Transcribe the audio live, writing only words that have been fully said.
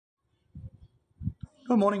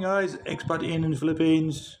Good morning, guys. Expat in the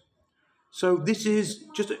Philippines. So this is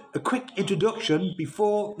just a quick introduction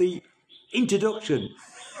before the introduction.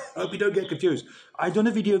 I hope you don't get confused. I done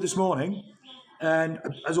a video this morning, and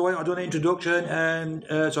as always, I done an introduction, and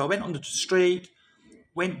so I went on the street,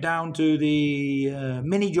 went down to the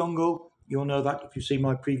mini jungle. You'll know that if you've seen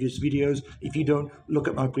my previous videos. If you don't, look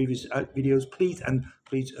at my previous videos, please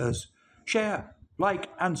share, like,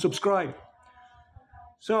 and subscribe.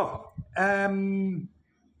 So,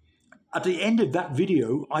 at the end of that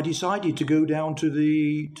video, I decided to go down to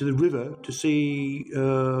the river to see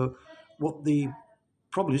what the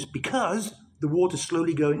problem is, because the water's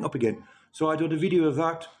slowly going up again. So I did a video of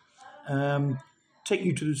that, take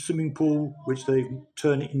you to the swimming pool, which they've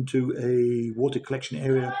turned it into a water collection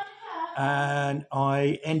area, and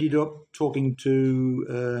I ended up talking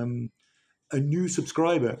to a new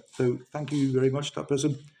subscriber. So thank you very much, that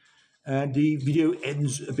person. And the video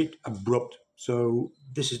ends a bit abrupt, so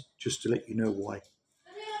this is just to let you know why.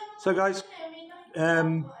 So guys,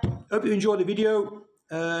 hope you enjoyed the video,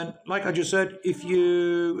 and like I just said, if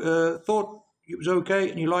you thought it was okay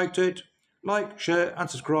and you liked it, like, share and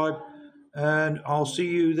subscribe, and I'll see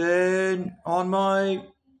you then on my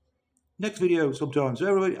next video sometime. So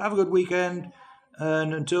everybody have a good weekend,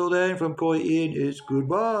 and until then, from Koi Ian, it's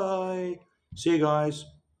goodbye. See you guys.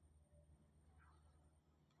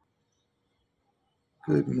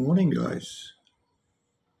 Good morning, guys.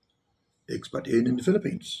 Expat in the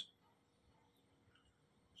Philippines.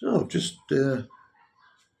 So just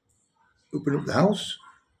open up the house.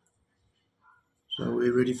 So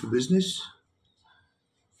we're ready for business.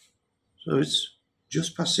 So it's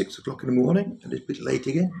just past 6 o'clock in the morning, and it's a bit late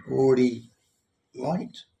again. Already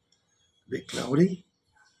light, a bit cloudy.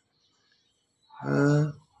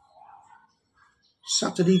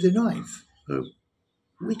 Saturday the 9th, so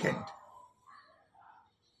weekend.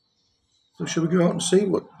 So shall we go out and see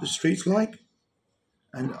what the street's like?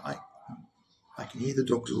 And I can hear the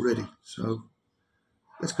dogs already, so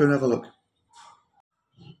let's go and have a look.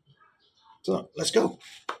 So let's go.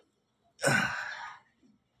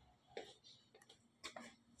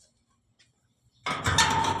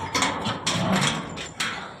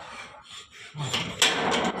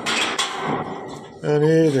 And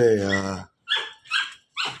here they are.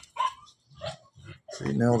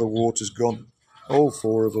 See, now the water's gone. All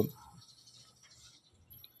four of them.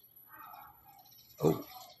 Oh,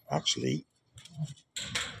 actually,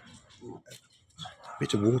 a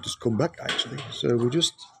bit of water's come back, actually. So we'll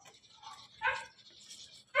just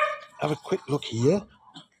have a quick look here.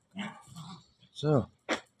 So,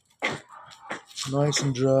 nice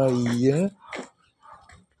and dry here.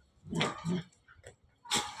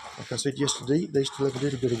 Like I said yesterday, they still have a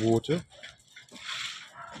little bit of water.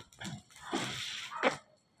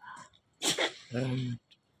 And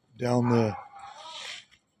down there.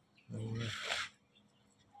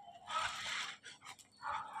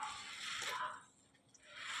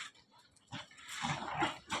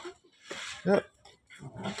 Yep.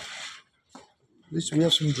 At least we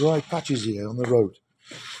have some dry patches here on the road.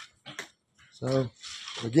 So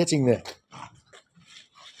we're getting there.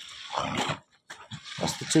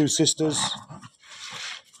 That's the two sisters.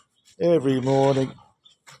 Every morning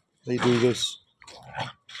they do this.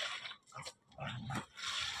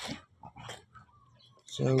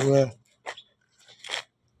 So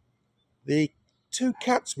the two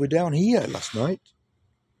cats were down here last night.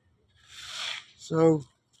 So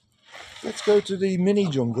let's go to the mini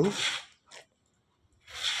jungle.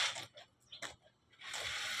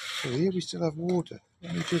 So here we still have water.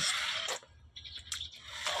 Let me just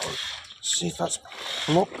see if that's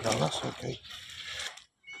blocked. No, that's okay.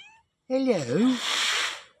 Hello.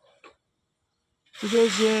 So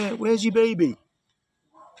where's your baby?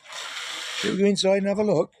 Shall we go inside and have a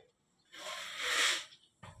look?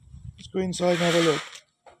 Let's go inside and have a look.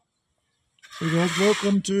 So guys,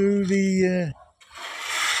 welcome to the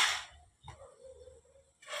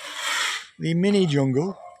mini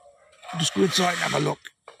jungle. Just go inside and have a look.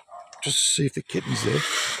 Just to see if the kitten's there.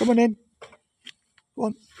 Come on in. Go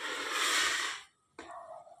on.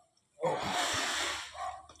 Oh.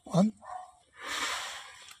 Come on.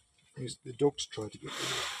 The dogs try to get in.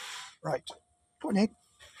 Right. Go on in.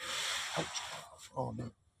 Ouch. Oh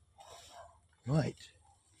no. Right.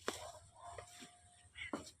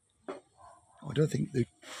 I don't think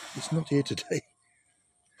it's not here today.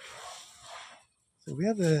 So we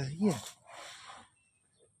have here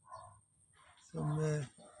some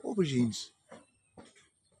aubergines,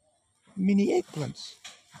 mini eggplants.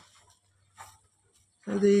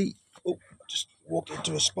 So just walked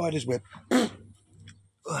into a spider's web.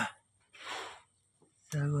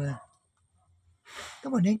 So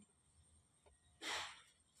come on in.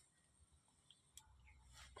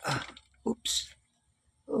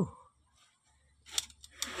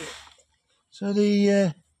 So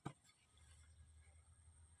the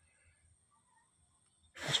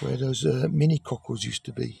that's where those mini cockles used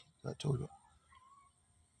to be. I told you.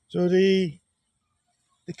 So the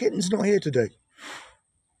kitten's not here today.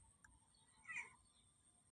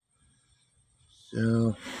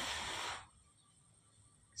 So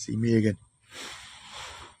see me again.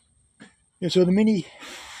 Yeah. So the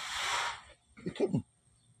kitten.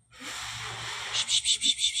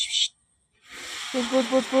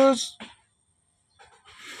 Buzz.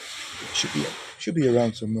 Should be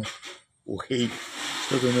around somewhere. Or he.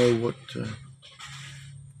 Still don't know what.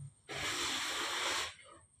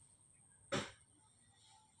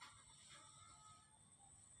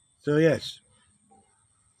 So yes,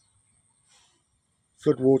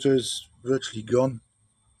 floodwaters virtually gone.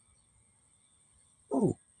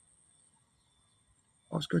 Oh,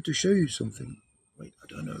 I was going to show you something. Wait, I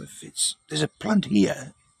don't know if it's. There's a plant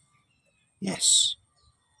here. Yes.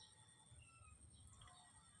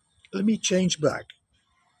 Let me change back.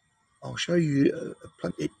 I'll show you a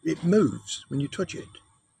plant. It moves when you touch it.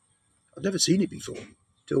 I've never seen it before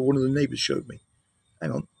until one of the neighbours showed me.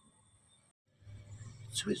 Hang on.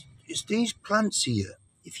 So it's these plants here.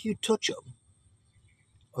 If you touch them,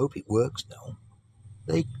 I hope it works now.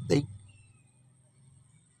 They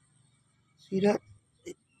see that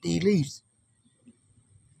the leaves.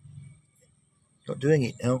 Not doing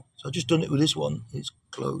it now. So I've just done it with this one. It's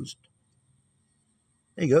closed.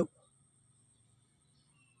 There you go.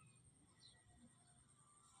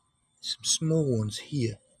 Some small ones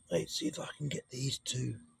here. Let's see if I can get these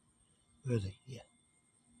two. Where are they? Yeah.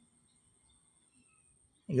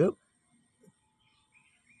 There you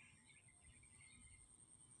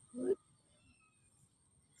go.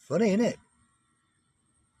 Funny, isn't it?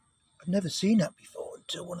 I've never seen that before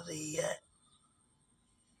until one of the.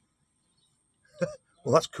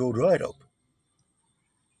 Well, that's cooled right up.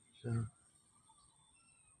 So.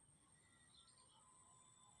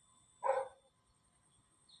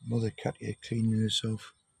 Mother cat here cleaning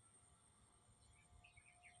herself.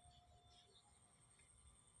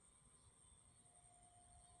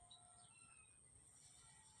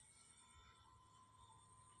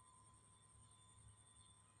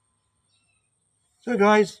 So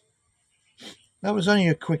guys, that was only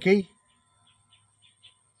a quickie,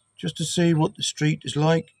 just to see what the street is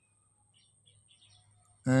like.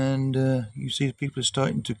 And you see people are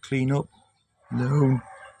starting to clean up in their own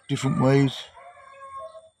different ways.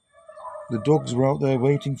 The dogs were out there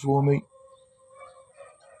waiting for me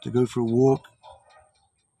to go for a walk.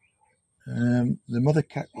 The mother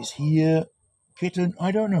cat is here. Kitten,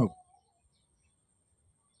 I don't know.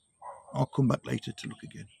 I'll come back later to look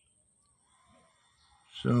again.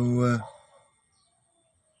 So,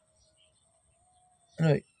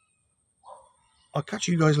 anyway, I'll catch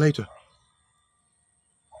you guys later.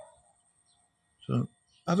 So,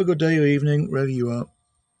 have a good day or evening, wherever you are.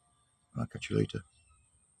 I'll catch you later.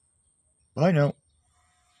 Bye now.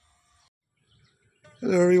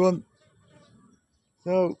 Hello, everyone.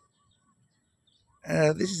 So,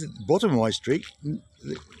 this is at the bottom of my street,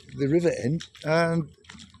 the river end, and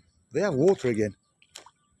they have water again.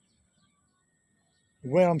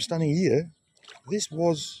 Where I'm standing here, this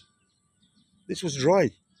was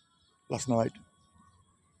dry last night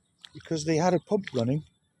because they had a pump running.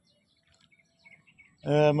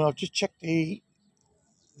 I've just checked the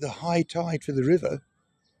high tide for the river,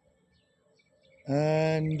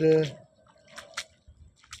 and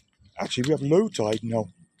actually we have low tide now.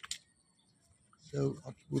 So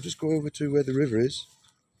we'll just go over to where the river is.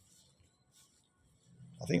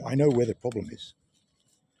 I think I know where the problem is.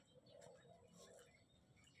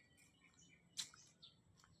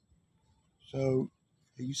 So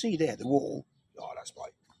you see there the wall. Oh, that's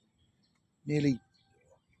right. Nearly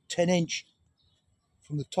 10-inch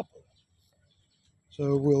from the top.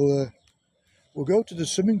 So we'll go to the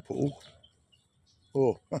swimming pool.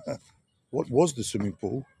 Oh, what was the swimming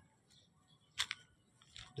pool?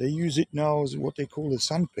 They use it now as what they call a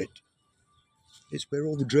sand pit. It's where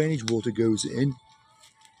all the drainage water goes in,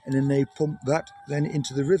 and then they pump that then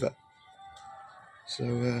into the river.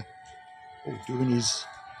 So, doing his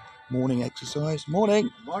morning exercise. Morning.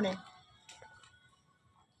 Morning.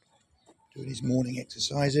 Doing his morning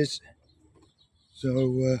exercises.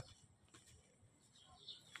 So,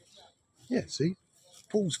 yeah, see,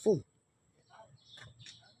 pool's full.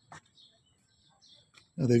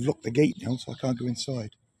 Now they've locked the gate now, so I can't go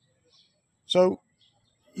inside. So,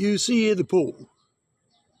 you see here the pool.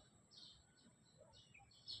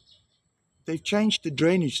 They've changed the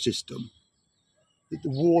drainage system that the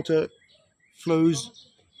water flows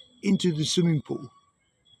into the swimming pool.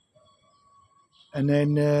 And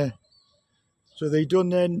then, so they done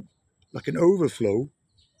then like an overflow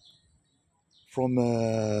from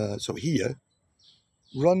so here,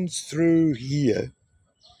 runs through here,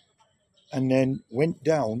 and then went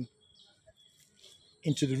down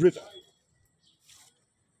into the river.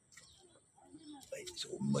 It's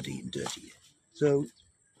all muddy and dirty. So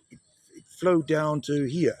it flowed down to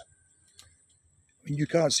here. I mean, you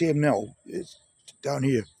can't see them now. It's down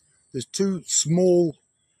here. There's two small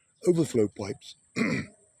overflow pipes.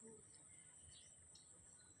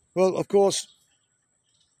 Well, of course,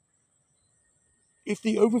 if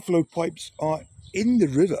the overflow pipes are in the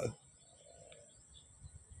river,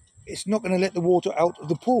 it's not going to let the water out of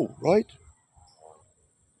the pool, right?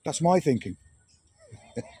 That's my thinking.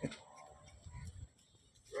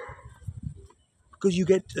 Because you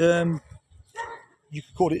get, you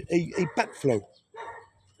could call it a backflow.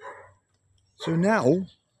 So now,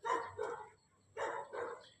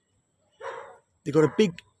 they've got a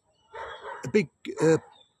big,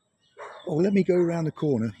 oh, let me go around the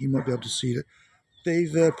corner, you might be able to see that.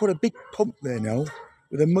 They've put a big pump there now,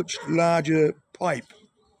 with a much larger pipe.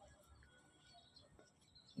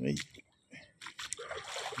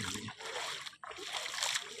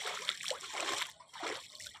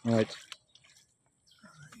 Right,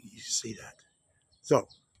 you see that. So,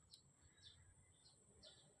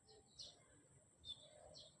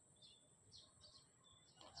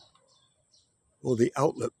 well, the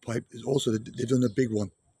outlet pipe is also, they've done a big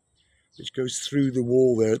one, which goes through the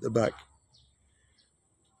wall there at the back.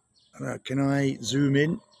 Can I zoom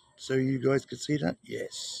in so you guys can see that?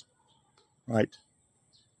 Yes. Right.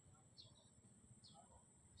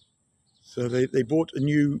 So they bought a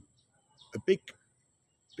big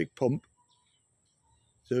pump.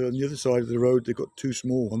 So on the other side of the road, they've got two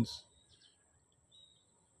small ones.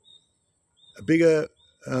 A bigger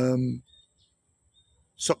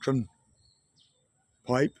suction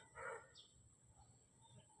pipe.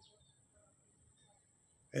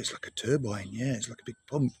 It's like a turbine, yeah, it's like a big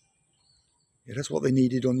pump. Yeah, that's what they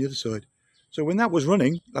needed on the other side. So when that was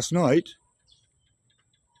running last night,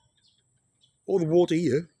 all the water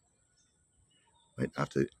here, wait, I have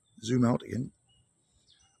to zoom out again,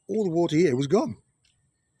 all the water here was gone.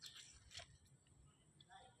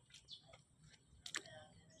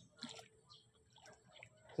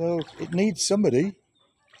 So it needs somebody.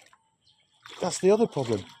 That's the other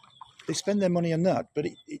problem. They spend their money on that, but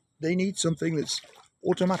they need something that's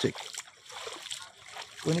automatic.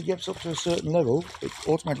 When it gets up to a certain level, it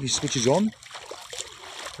automatically switches on,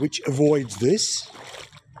 which avoids this.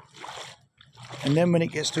 And then when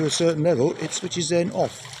it gets to a certain level, it switches then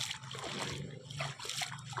off.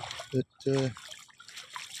 But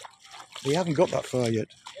they haven't got that far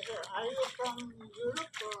yet. Are you from Europe?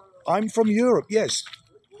 I'm from Europe, yes.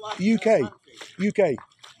 UK. UK?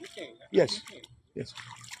 Yes. UK. Yes.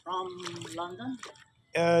 From London?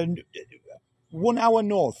 And 1 hour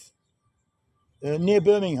north, near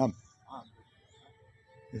Birmingham. Oh.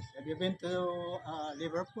 Yes. Have you been to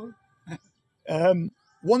Liverpool?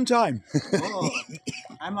 One time. Oh,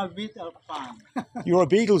 I'm a Beatles fan. You're a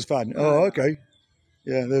Beatles fan? Oh, okay.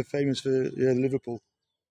 Yeah, they're famous for Liverpool.